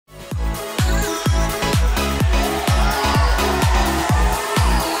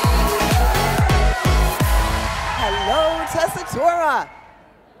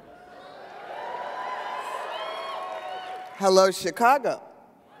Hello, Chicago.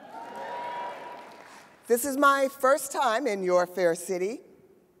 This is my first time in your fair city,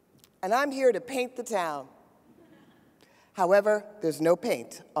 and I'm here to paint the town. However, there's no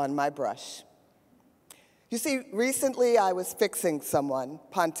paint on my brush. You see, recently I was fixing someone,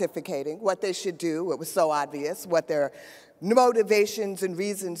 pontificating what they should do. It was so obvious what their motivations and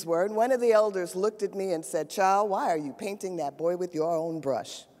reasons were, and one of the elders looked at me and said, "Child, why are you painting that boy with your own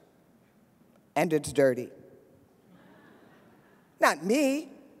brush? And it's dirty." Not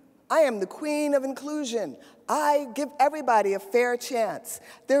me. I am the queen of inclusion. I give everybody a fair chance.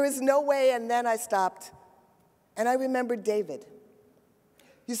 There is no way, and then I stopped, and I remembered David.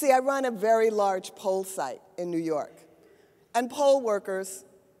 You see, I run a very large poll site in New York, and poll workers,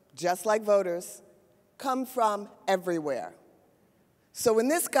 just like voters, come from everywhere. So when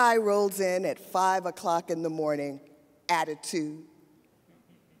this guy rolls in at 5 o'clock in the morning, attitude,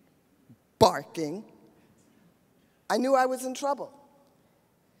 barking, I knew I was in trouble.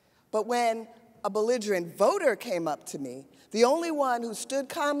 But when a belligerent voter came up to me, the only one who stood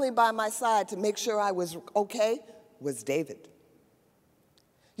calmly by my side to make sure I was okay was David.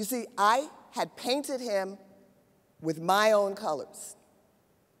 You see, I had painted him with my own colors.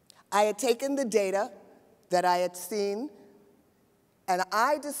 I had taken the data that I had seen, and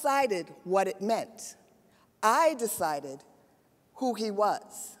I decided what it meant. I decided who he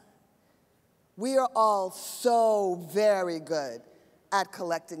was. We are all so very good at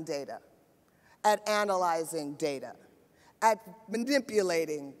collecting data, at analyzing data, at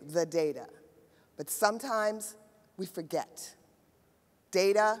manipulating the data. But sometimes we forget.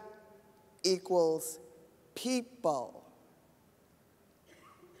 Data equals people.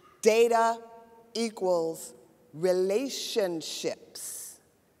 Data equals relationships.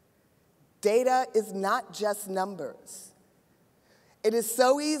 Data is not just numbers. It is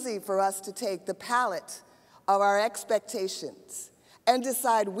so easy for us to take the palette of our expectations and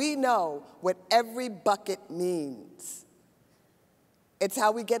decide we know what every bucket means. It's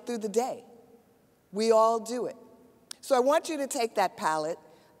how we get through the day. We all do it. So I want you to take that palette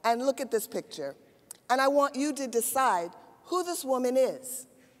and look at this picture, and I want you to decide who this woman is.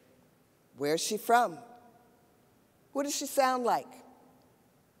 Where's she from? What does she sound like?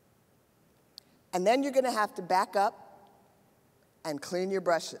 And then you're going to have to back up and clean your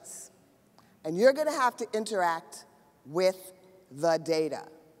brushes. And you're going to have to interact with the data.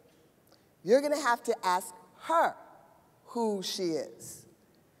 You're going to have to ask her who she is.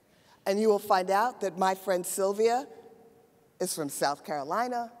 And you will find out that my friend Sylvia is from South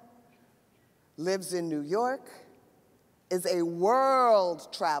Carolina, lives in New York, is a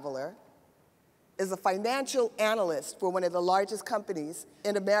world traveler, is a financial analyst for one of the largest companies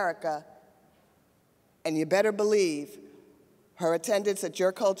in America, and you better believe her attendance at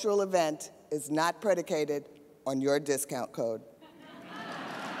your cultural event is not predicated on your discount code.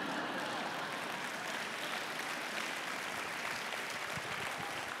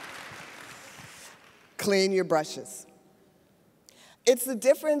 Clean your brushes. It's the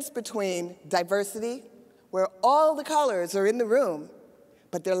difference between diversity, where all the colors are in the room,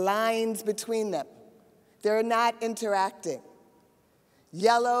 but there are lines between them. They're not interacting.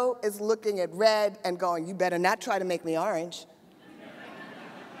 Yellow is looking at red and going, "You better not try to make me orange."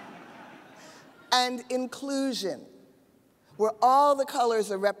 And inclusion, where all the colors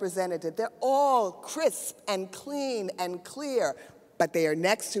are represented. They're all crisp and clean and clear, but they are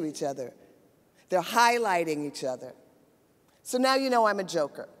next to each other. They're highlighting each other. So now you know I'm a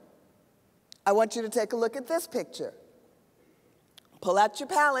joker. I want you to take a look at this picture. Pull out your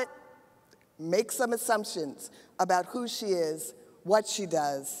palette, make some assumptions about who she is, what she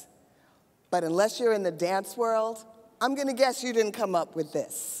does. But unless you're in the dance world, I'm going to guess you didn't come up with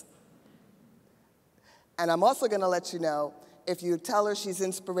this. And I'm also going to let you know, if you tell her she's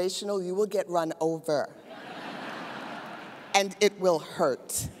inspirational, you will get run over. And it will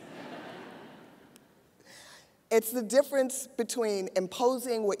hurt. It's the difference between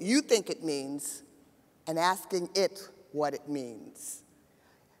imposing what you think it means and asking it what it means.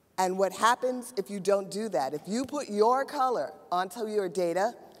 And what happens if you don't do that? If you put your color onto your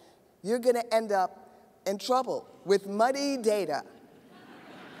data, you're going to end up in trouble with muddy data.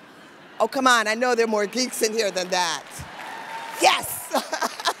 Oh, come on, I know there are more geeks in here than that. Yes!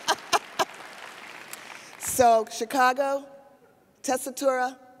 So, Chicago,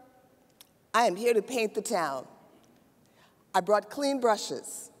 Tessitura, I am here to paint the town. I brought clean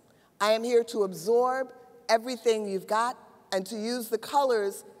brushes. I am here to absorb everything you've got and to use the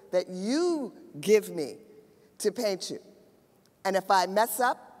colors that you give me to paint you. And if I mess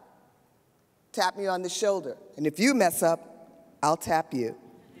up, tap me on the shoulder. And if you mess up, I'll tap you.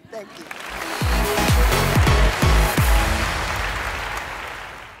 Thank you.